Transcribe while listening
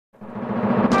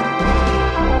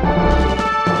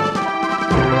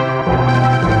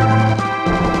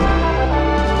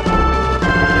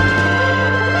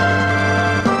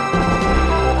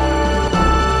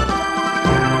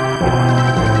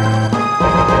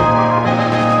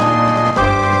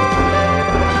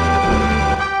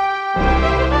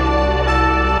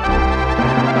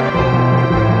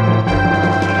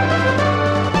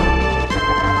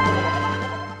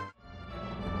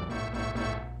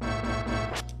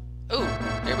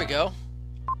go.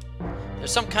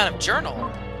 There's some kind of journal.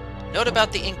 Note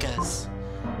about the Incas.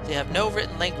 They have no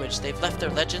written language. They've left their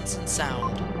legends in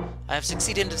sound. I have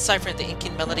succeeded in deciphering the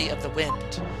Incan melody of the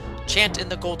wind. Chant in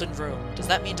the golden room. Does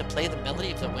that mean to play the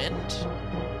melody of the wind?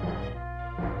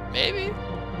 Maybe?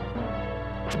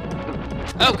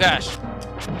 Oh gosh.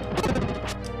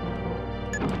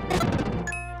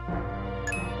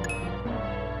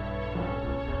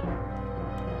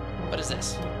 What is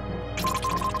this?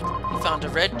 We found a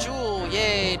red jewel.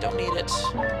 Yay, don't need it.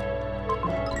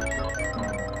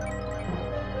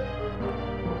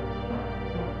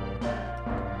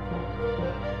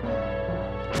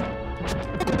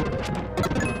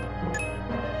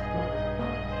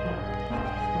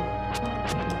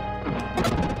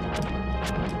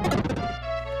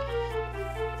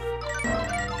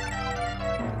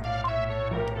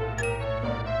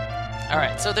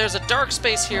 Alright, so there's a dark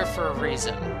space here for a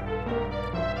reason.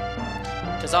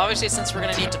 Because obviously, since we're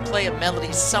going to need to play a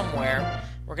melody somewhere,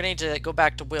 we're going to need to go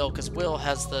back to Will, because Will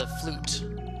has the flute,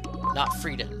 not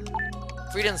Freedan.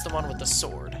 Freedan's the one with the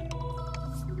sword.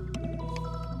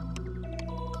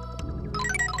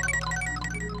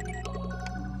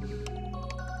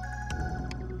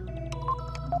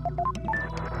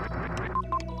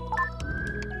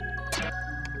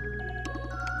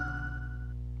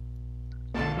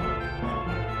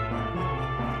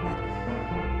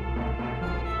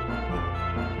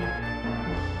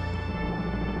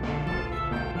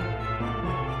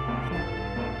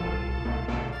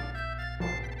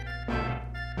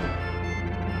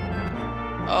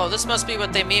 Oh, this must be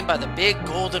what they mean by the big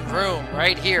golden room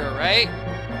right here, right?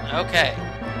 Okay.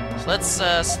 So let's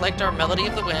select our melody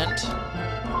of the wind.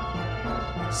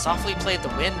 Softly play the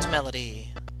wind melody.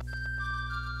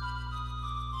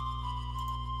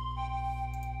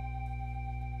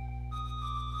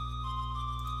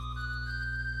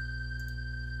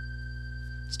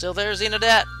 Still there,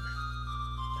 Xenodette?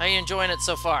 How are you enjoying it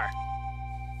so far?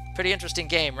 Pretty interesting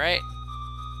game, right?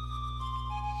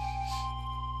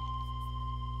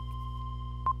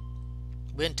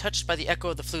 When touched by the echo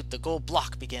of the flute, the gold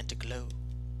block began to glow.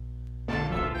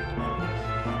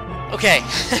 Okay.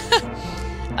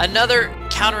 Another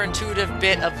counterintuitive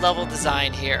bit of level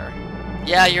design here.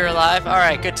 Yeah, you're alive?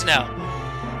 Alright, good to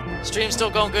know. Stream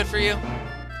still going good for you?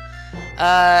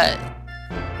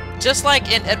 Just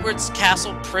like in Edward's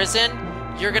Castle Prison,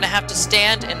 you're gonna have to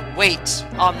stand and wait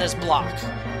on this block.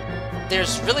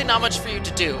 There's really not much for you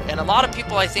to do, and a lot of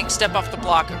people, I think, step off the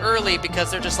block early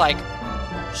because they're just like,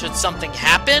 should something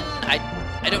happen?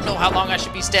 I don't know how long I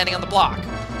should be standing on the block.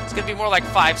 It's gonna be more like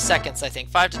 5 seconds, I think.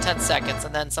 5 to 10 seconds,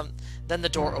 and then the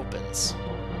door opens.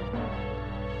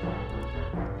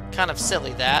 Kind of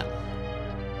silly, that.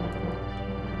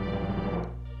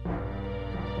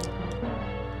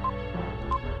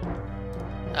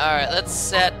 Alright, let's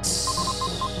set...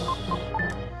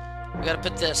 We gotta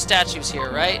put the statues here,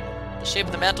 right? The shape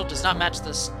of the mantle does not match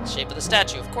the shape of the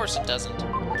statue. Of course it doesn't.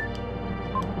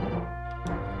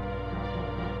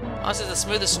 Honestly, the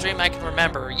smoothest stream I can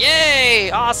remember. Yay!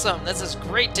 Awesome! This is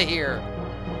great to hear.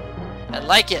 I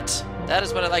like it. That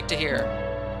is what I like to hear.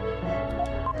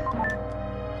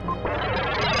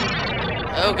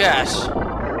 Oh gosh.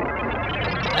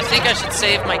 I think I should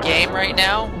save my game right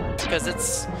now, because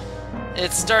it's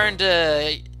starting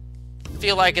to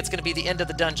feel like it's going to be the end of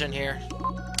the dungeon here.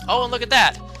 Oh, and look at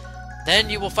that!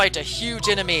 Then you will fight a huge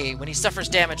enemy. When he suffers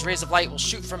damage, rays of light will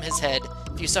shoot from his head.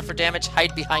 If you suffer damage,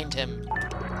 hide behind him.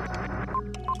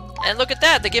 And look at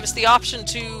that, they give us the option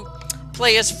to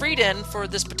play as Freedan for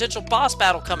this potential boss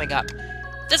battle coming up.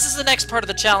 This is the next part of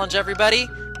the challenge, everybody.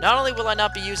 Not only will I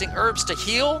not be using herbs to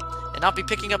heal, and not be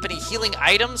picking up any healing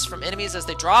items from enemies as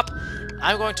they drop,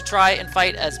 I'm going to try and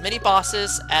fight as many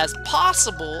bosses as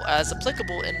possible, as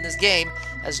applicable in this game,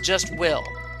 as just Will.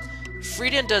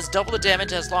 Freedan does double the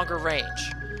damage, has longer range.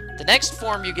 The next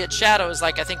form you get, Shadow, is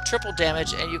like, I think, triple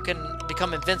damage, and you can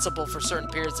become invincible for certain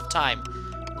periods of time.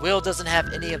 Will doesn't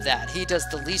have any of that. He does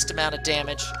the least amount of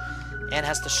damage and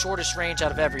has the shortest range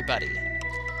out of everybody.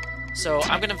 So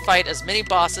I'm going to fight as many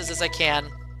bosses as I can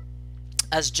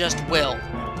as just Will.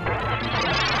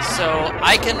 So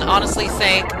I can honestly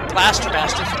thank Blaster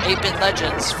Master from 8-Bit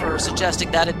Legends for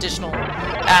suggesting that additional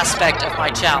aspect of my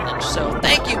challenge. So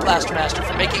thank you, Blaster Master,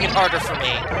 for making it harder for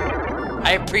me.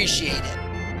 I appreciate it.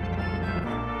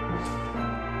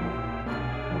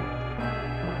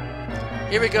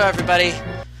 Here we go, everybody.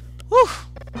 Whew!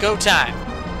 Go time.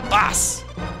 Boss!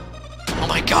 Oh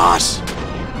my gosh!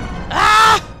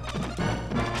 Ah!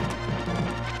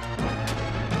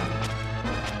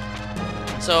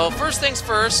 So, first things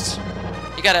first,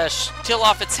 you gotta kill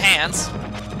off its hands.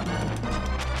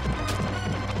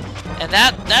 And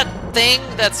that thing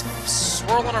that's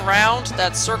swirling around,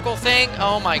 that circle thing,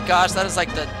 oh my gosh, that is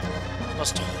like the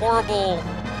most horrible...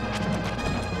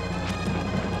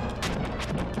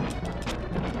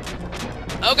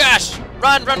 Oh gosh!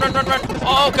 Run, run, run, run, run!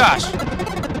 Oh gosh!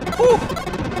 Whew!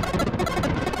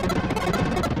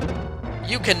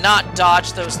 You cannot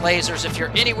dodge those lasers if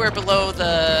you're anywhere below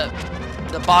the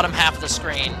bottom half of the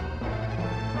screen.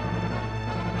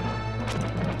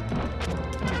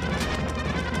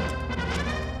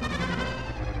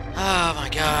 Oh my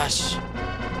gosh.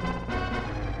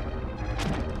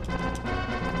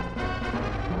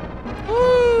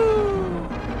 Woo!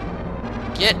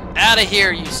 Get out of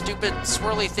here, you stupid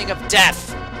swirly thing of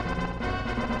death!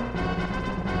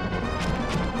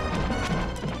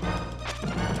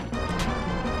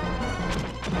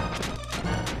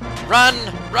 Run!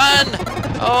 Run!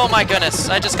 Oh my goodness,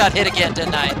 I just got hit again,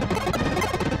 didn't I?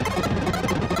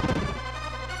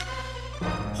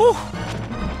 Whew!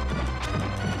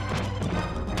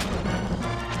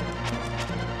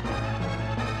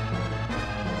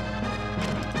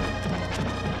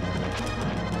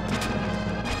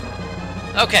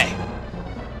 Okay.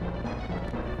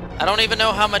 I don't even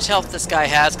know how much health this guy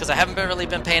has because I haven't really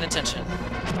been paying attention.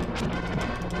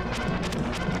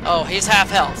 Oh, he's half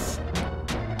health.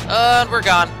 And we're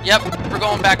gone. Yep, we're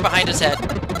going back behind his head.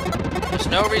 There's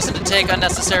no reason to take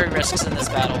unnecessary risks in this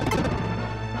battle.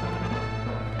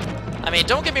 I mean,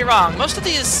 don't get me wrong, most of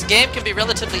these games can be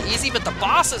relatively easy, but the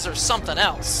bosses are something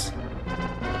else.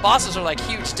 The bosses are like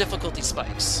huge difficulty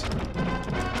spikes.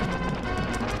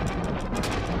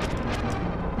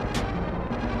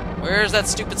 Where's that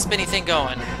stupid spinny thing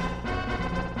going?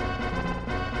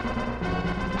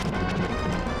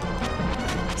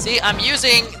 See, I'm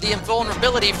using the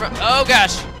invulnerability from... Oh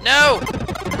gosh! No!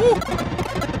 Woo.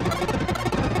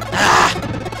 Ah!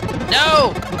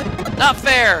 No! Not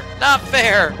fair! Not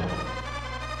fair!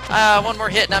 One more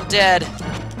hit and I'm dead.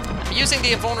 I'm using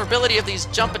the invulnerability of these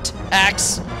jump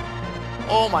attacks.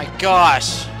 Oh my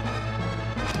gosh.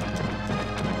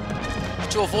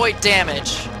 To avoid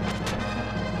damage.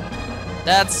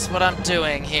 That's what I'm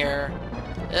doing here.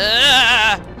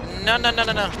 No, no, no,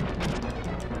 no, no.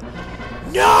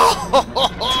 No!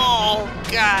 Oh,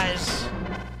 gosh.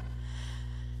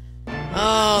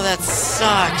 Oh, that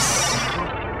sucks.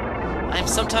 I'm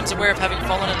sometimes aware of having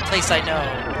fallen in a place I know.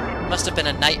 It must have been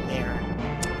a nightmare.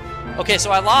 Okay,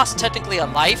 so I lost technically a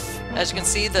life. As you can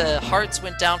see, the hearts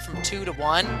went down from 2 to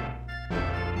 1.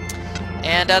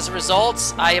 And as a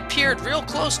result, I appeared real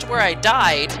close to where I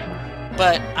died,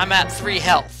 but I'm at 3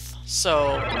 health.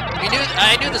 So,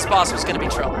 I knew this boss was going to be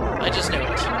trouble. I just knew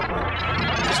it.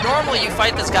 Because normally you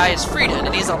fight this guy as Freedan,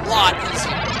 and he's a lot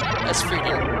easier as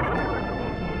Freedan.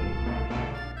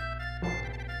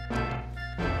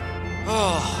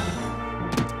 Oh,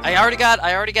 I already got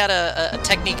a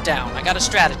technique down. I got a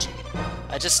strategy.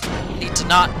 I just need to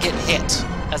not get hit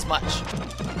as much.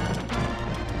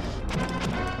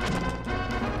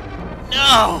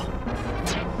 No!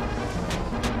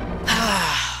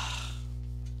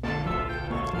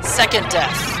 Second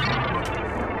death.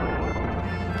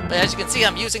 But as you can see,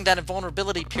 I'm using that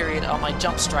invulnerability period on my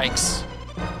jump strikes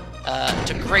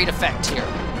to great effect here.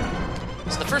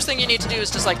 So the first thing you need to do is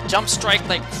just like jump strike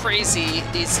like crazy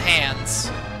these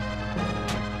hands.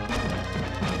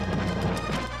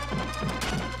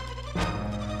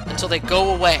 Until they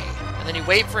go away. And then you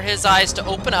wait for his eyes to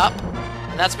open up,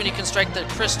 and that's when you can strike the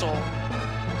crystal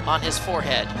on his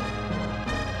forehead.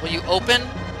 Will you open?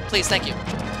 Please, thank you.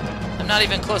 I'm not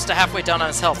even close to halfway down on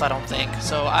his health, I don't think.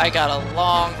 So I got a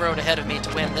long road ahead of me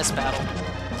to win this battle.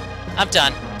 I'm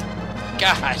done.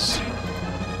 Gosh.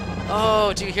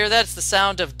 Oh, do you hear that? It's the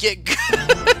sound of get good.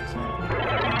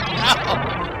 Ow.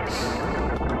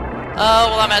 Oh,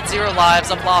 well, I'm at 0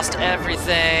 lives. I've lost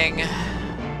everything.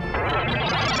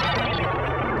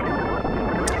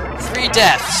 3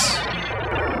 deaths.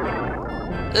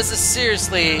 This is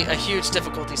seriously a huge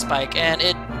difficulty spike, and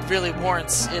it really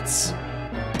warrants its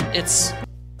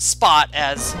spot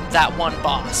as that one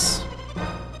boss.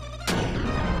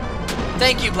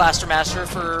 Thank you, Blaster Master,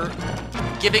 for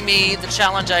giving me the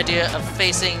challenge idea of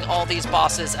facing all these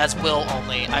bosses as will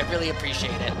only. I really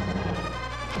appreciate it.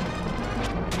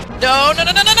 No, no,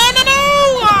 no, no, no, no, no, no!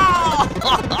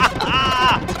 Oh!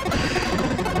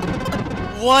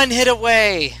 1 hit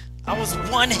away. I was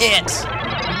 1 hit.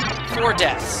 4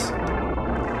 deaths.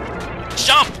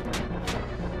 Jump!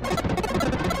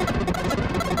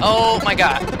 Oh my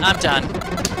god, I'm done.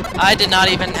 I did not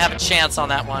even have a chance on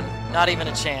that one. Not even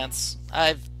a chance.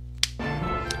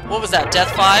 What was that, death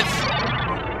 5?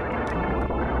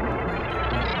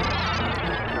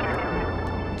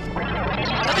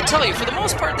 let me tell you, for the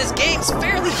most part, this game's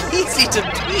fairly easy to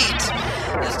beat.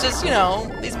 It's just, you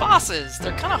know, these bosses,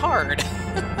 they're kind of hard.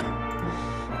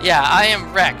 Yeah, I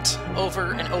am wrecked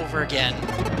over and over again.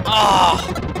 Oh!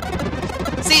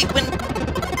 See, when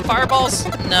fireballs...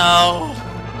 No.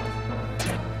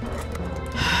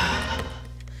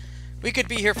 We could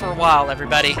be here for a while,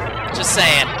 everybody. Just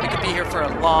saying. We could be here for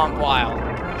a long while.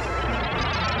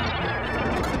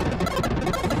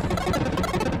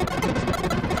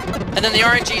 And then the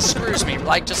RNG screws me,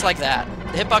 like just like that.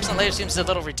 The hitbox on the laser seems a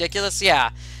little ridiculous,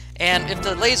 yeah. And if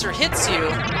the laser hits you...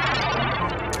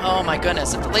 Oh my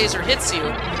goodness, if the laser hits you,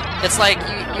 it's like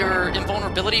your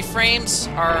invulnerability frames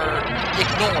are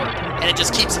ignored, and it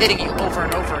just keeps hitting you over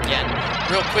and over again,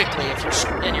 real quickly, if you're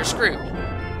screwed.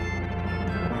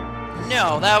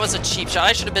 No, that was a cheap shot.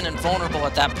 I should have been invulnerable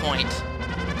at that point.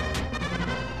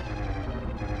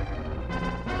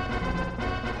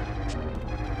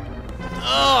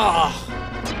 Ugh!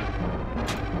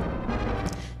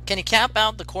 Can you cap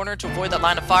out the corner to avoid that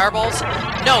line of fireballs?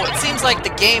 No, it seems like the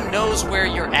game knows where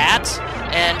you're at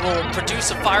and will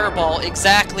produce a fireball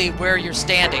exactly where you're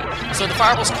standing. So the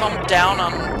fireballs come down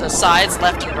on the sides,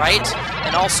 left and right,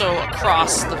 and also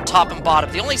across the top and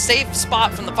bottom. The only safe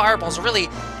spot from the fireballs are really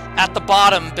at the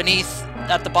bottom,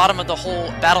 at the bottom of the whole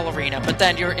battle arena, but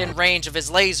then you're in range of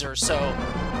his laser, so,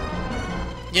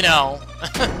 you know,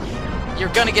 you're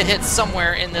gonna get hit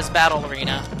somewhere in this battle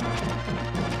arena.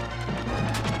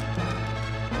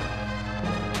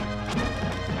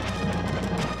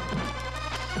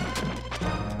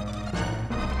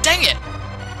 Dang it!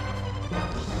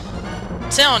 I'm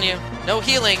telling you, no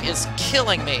healing is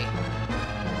killing me.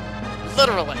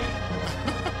 Literally.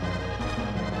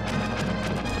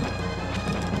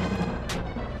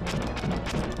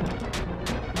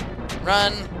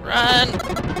 Run! Run!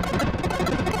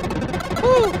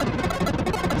 Woo!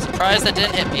 Surprised that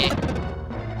didn't hit me.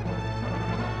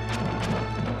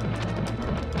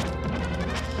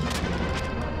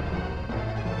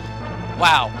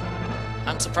 Wow.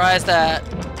 I'm surprised that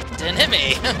didn't hit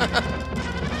me.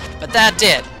 But that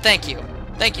did. Thank you.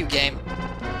 Thank you, game.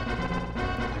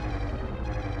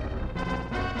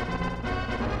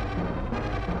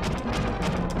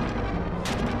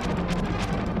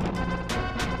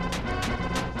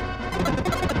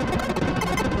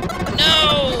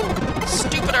 No!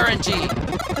 Stupid RNG.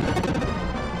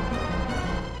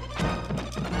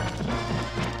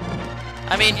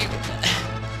 I mean,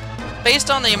 based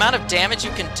on the amount of damage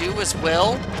you can do as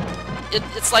well,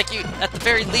 it's like you, at the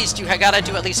very least, you gotta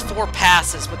do at least 4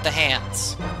 passes with the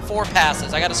hands. 4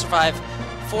 passes. I gotta survive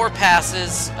 4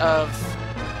 passes of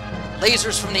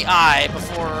lasers from the eye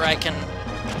before I can...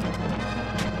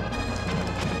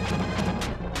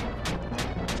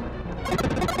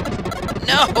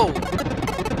 No!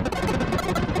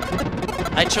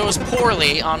 I chose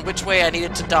poorly on which way I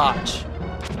needed to dodge.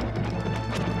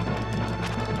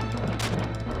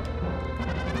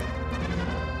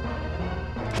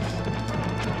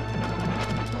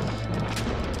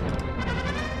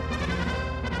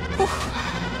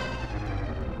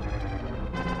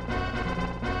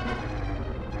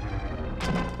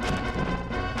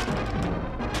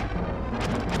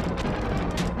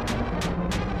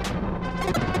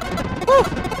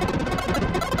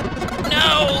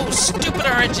 No! Stupid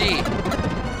RNG!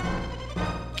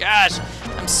 Gosh,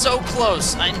 I'm so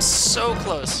close. I'm so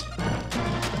close.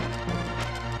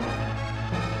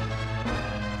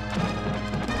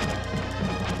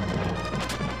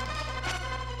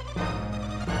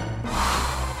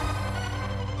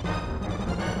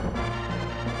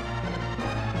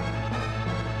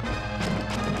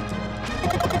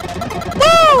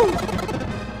 Woo!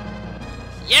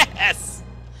 Yes!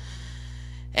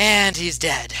 And he's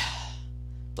dead.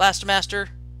 Blaster Master,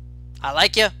 I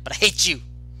like you, but I hate you.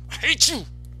 I hate you!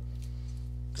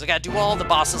 Because I gotta do all the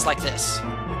bosses like this.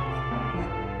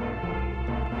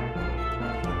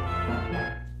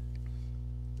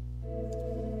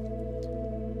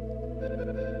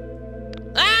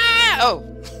 Ah! Oh!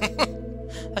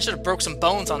 I should have broke some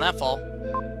bones on that fall.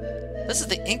 This is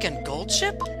the Incan gold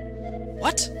ship?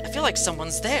 What? I feel like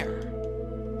someone's there.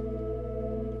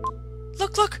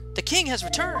 Look, look! The king has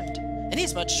returned! And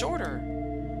he's much shorter.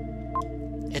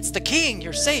 It's the king!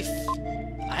 You're safe!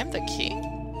 I'm the king?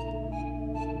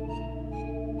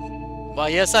 Why,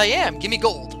 yes I am! Give me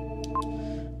gold!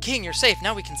 King, you're safe!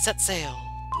 Now we can set sail!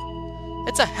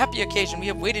 It's a happy occasion! We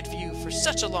have waited for you for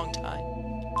such a long time!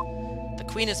 The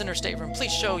queen is in her stateroom.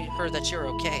 Please show her that you're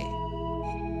okay.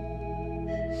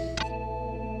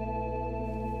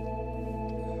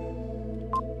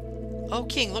 Oh,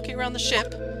 king, looking around the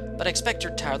ship. But I expect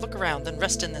you're tired. Look around, then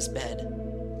rest in this bed.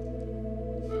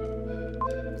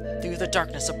 Do the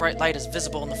darkness, a bright light is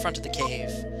visible in the front of the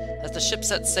cave. As the ship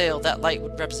set sail, that light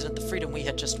would represent the freedom we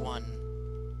had just won.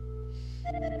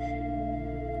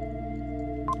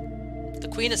 The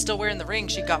queen is still wearing the ring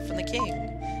she got from the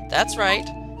king. That's right.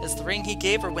 It's the ring he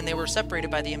gave her when they were separated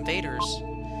by the invaders.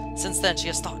 Since then, she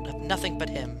has thought of nothing but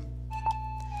him.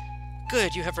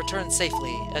 Good, you have returned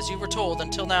safely. As you were told,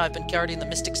 until now I've been guarding the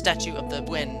mystic statue of the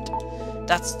wind.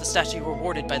 That's the statue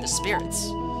rewarded by the spirits.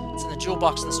 It's in the jewel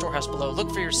box in the storehouse below.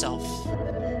 Look for yourself.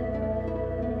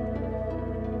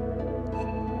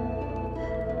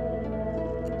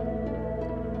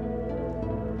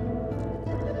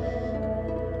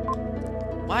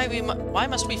 Why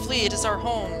must we flee? It is our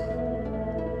home.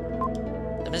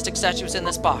 The mystic statue is in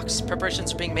this box.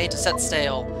 Preparations are being made to set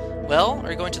sail. Well,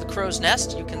 are you going to the crow's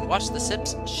nest? You can watch the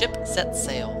ship set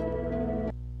sail.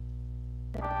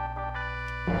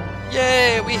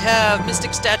 Yay! We have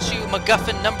Mystic Statue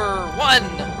MacGuffin number 1!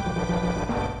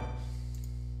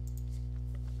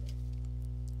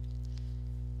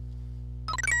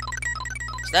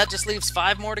 So that just leaves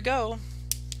 5 more to go.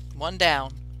 1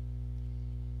 down.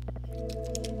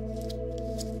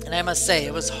 And I must say,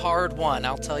 it was hard won,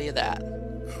 I'll tell you that.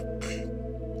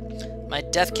 My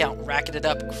death count racketed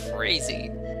up crazy.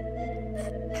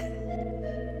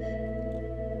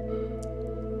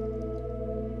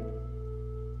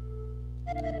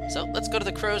 So, let's go to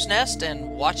the crow's nest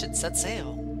and watch it set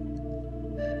sail.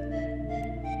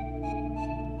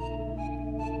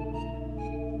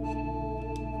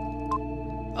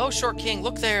 Oh, Short King,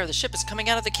 look there! The ship is coming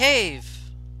out of the cave!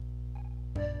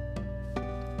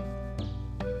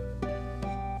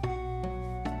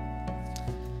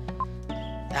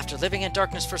 After living in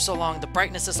darkness for so long, the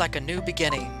brightness is like a new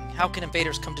beginning. How can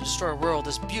invaders come to destroy a world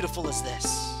as beautiful as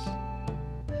this?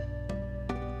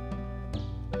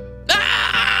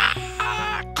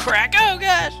 Ah! Crack! Oh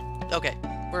gosh! Okay,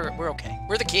 we're okay.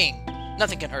 We're the king.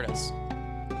 Nothing can hurt us.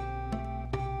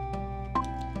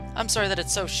 I'm sorry that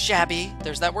it's so shabby.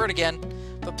 There's that word again.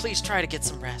 But please try to get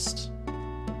some rest.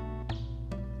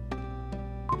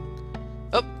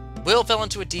 Oh, Will fell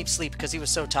into a deep sleep because he was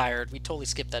so tired. We totally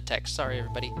skipped that text. Sorry,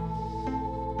 everybody.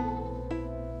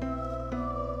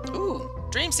 Ooh,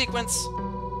 dream sequence.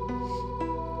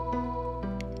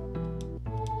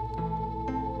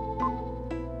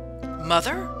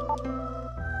 Mother?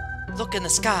 Look in the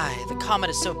sky. The comet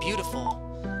is so beautiful.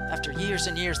 After years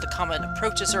and years, the comet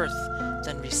approaches Earth,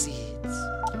 then recedes.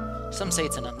 Some say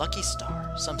it's an unlucky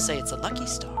star. Some say it's a lucky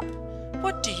star.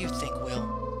 What do you think,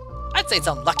 Will? I'd say it's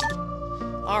unlucky.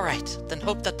 All right, then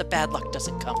hope that the bad luck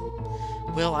doesn't come.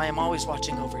 Will, I am always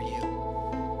watching over you.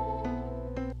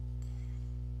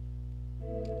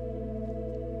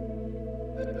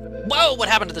 Whoa, what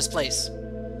happened to this place?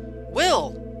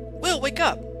 Will! Will, wake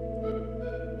up!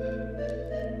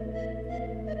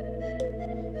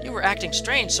 You were acting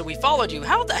strange, so we followed you.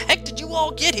 How the heck did you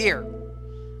all get here?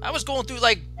 I was going through,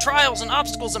 like, trials and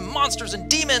obstacles and monsters and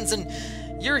demons, and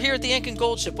you're here at the Incan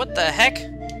gold ship. What the heck?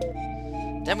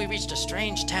 Then we reached a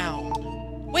strange town.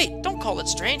 Wait, don't call it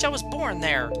strange. I was born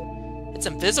there. It's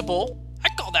invisible.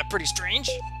 I'd call that pretty strange.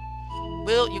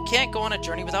 Will, you can't go on a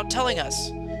journey without telling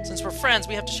us. Since we're friends,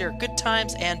 we have to share good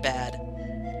times and bad.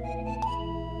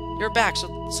 You're back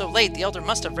so late, the Elder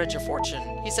must have read your fortune.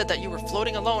 He said that you were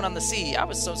floating alone on the sea. I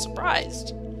was so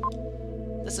surprised.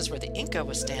 This is where the Inca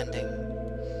was standing.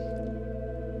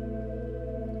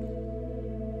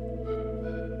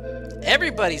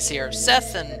 Everybody's here.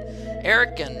 Seth and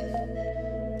Eric and...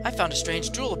 I found a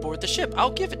strange jewel aboard the ship. I'll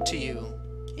give it to you.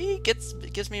 He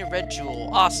gives me a red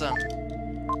jewel. Awesome.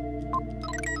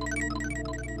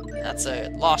 That's a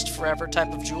lost forever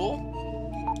type of jewel.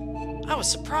 I was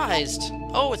surprised.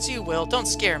 Oh, it's you, Will. Don't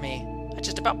scare me. I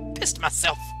just about pissed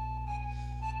myself.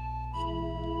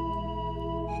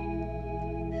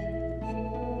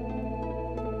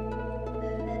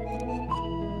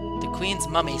 The Queen's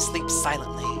mummy sleeps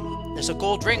silently. There's a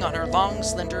gold ring on her long,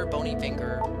 slender, bony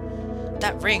finger.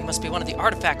 That ring must be one of the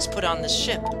artifacts put on this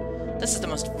ship. This is the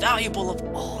most valuable of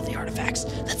all the artifacts.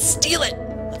 Let's steal it!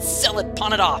 Let's sell it,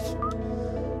 pawn it off.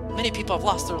 Many people have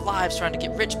lost their lives trying to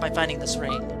get rich by finding this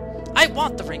ring. I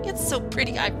want the ring. It's so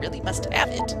pretty. I really must have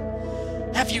it.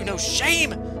 Have you no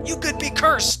shame? You could be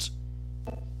cursed.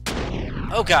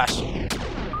 Oh gosh.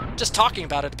 Just talking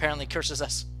about it apparently curses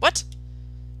us. What?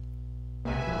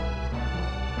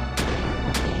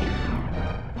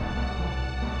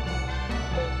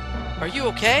 Are you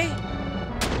okay?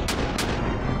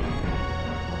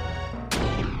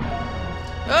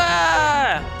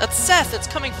 Ah! That's Seth. It's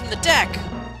coming from the deck.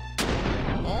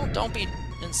 Well, don't be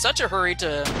in such a hurry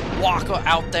to walk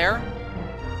out there.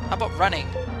 How about running?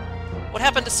 What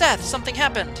happened to Seth? Something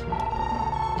happened.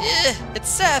 It's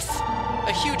Seth!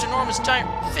 A huge, enormous, giant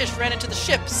fish ran into the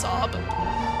ship, sob.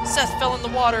 Seth fell in the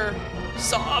water,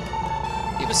 sob.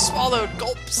 He was swallowed,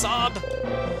 gulp, sob.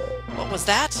 What was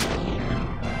that?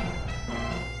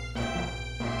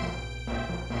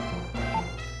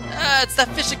 Ah, it's that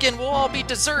fish again. We'll all be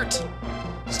dessert.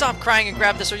 Stop crying and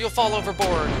grab this or you'll fall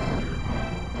overboard.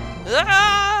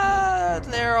 Ah,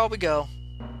 there we go.